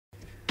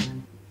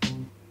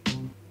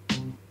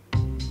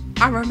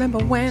I remember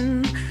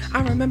when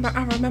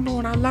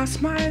I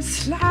lost my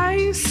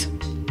slice.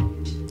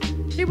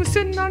 He was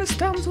sitting on his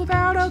thumbs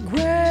without a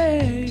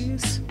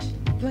grace,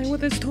 playing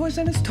with his toys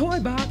and his toy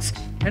box,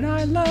 and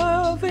I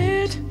love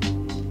it.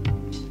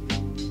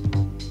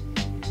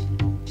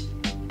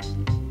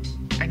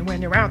 And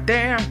when you're out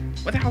there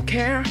without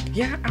care,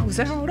 yeah, I was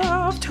out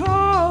of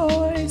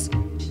toys,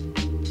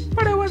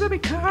 but it wasn't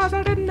because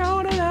I didn't know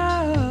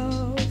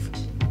enough.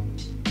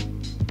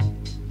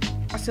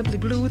 I simply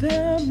blew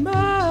them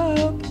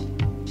up.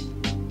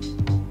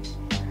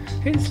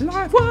 His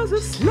life was a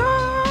slice.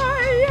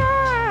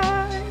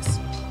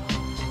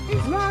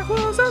 His life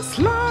was a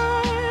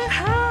slice.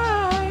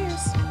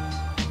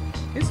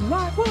 His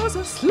life was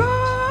a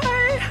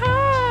slice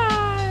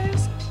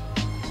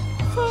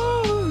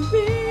for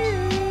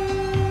real.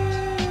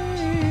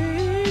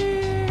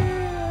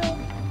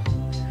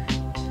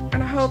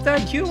 And I hope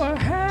that you are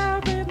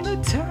having the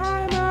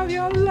time of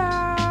your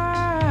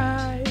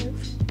life.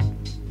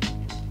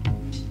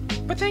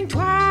 But think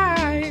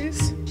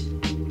twice.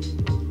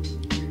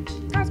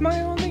 That's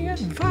my only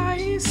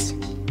advice.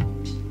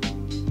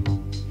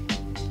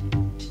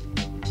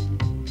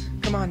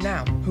 Come on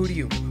now, who do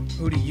you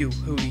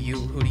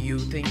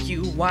think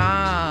you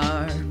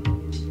are?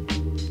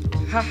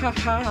 Ha ha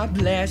ha,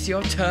 bless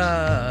your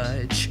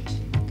touch.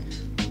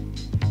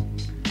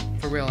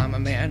 For real, I'm a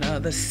man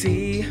of the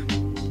sea.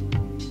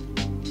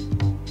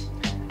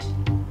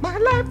 My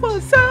life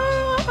was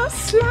a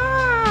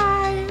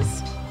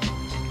slice.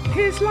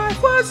 His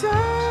life was a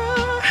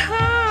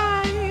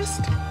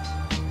heist.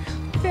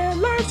 Their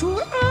lives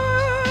were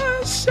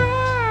a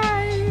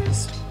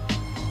shiest,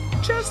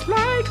 just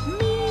like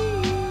me.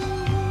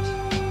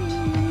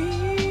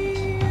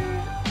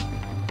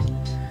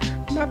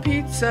 My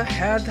pizza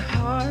had the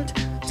heart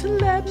to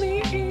let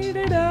me eat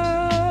it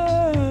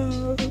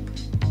up,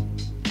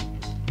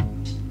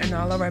 and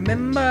all I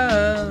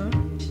remember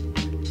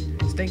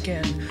is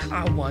thinking,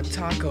 I want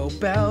Taco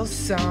Bell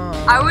song.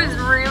 I was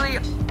really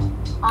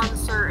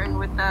uncertain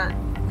with that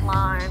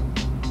line.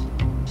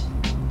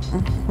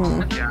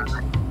 Yeah.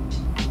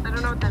 I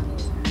don't know what that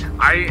means.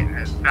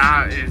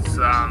 That is,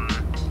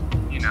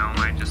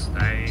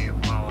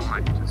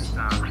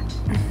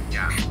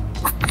 yeah.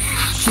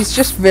 She's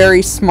just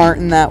very smart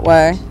in that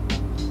way.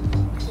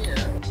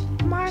 Yeah.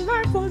 My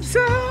life was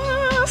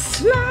a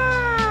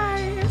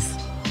slice.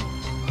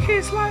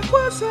 His life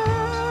was a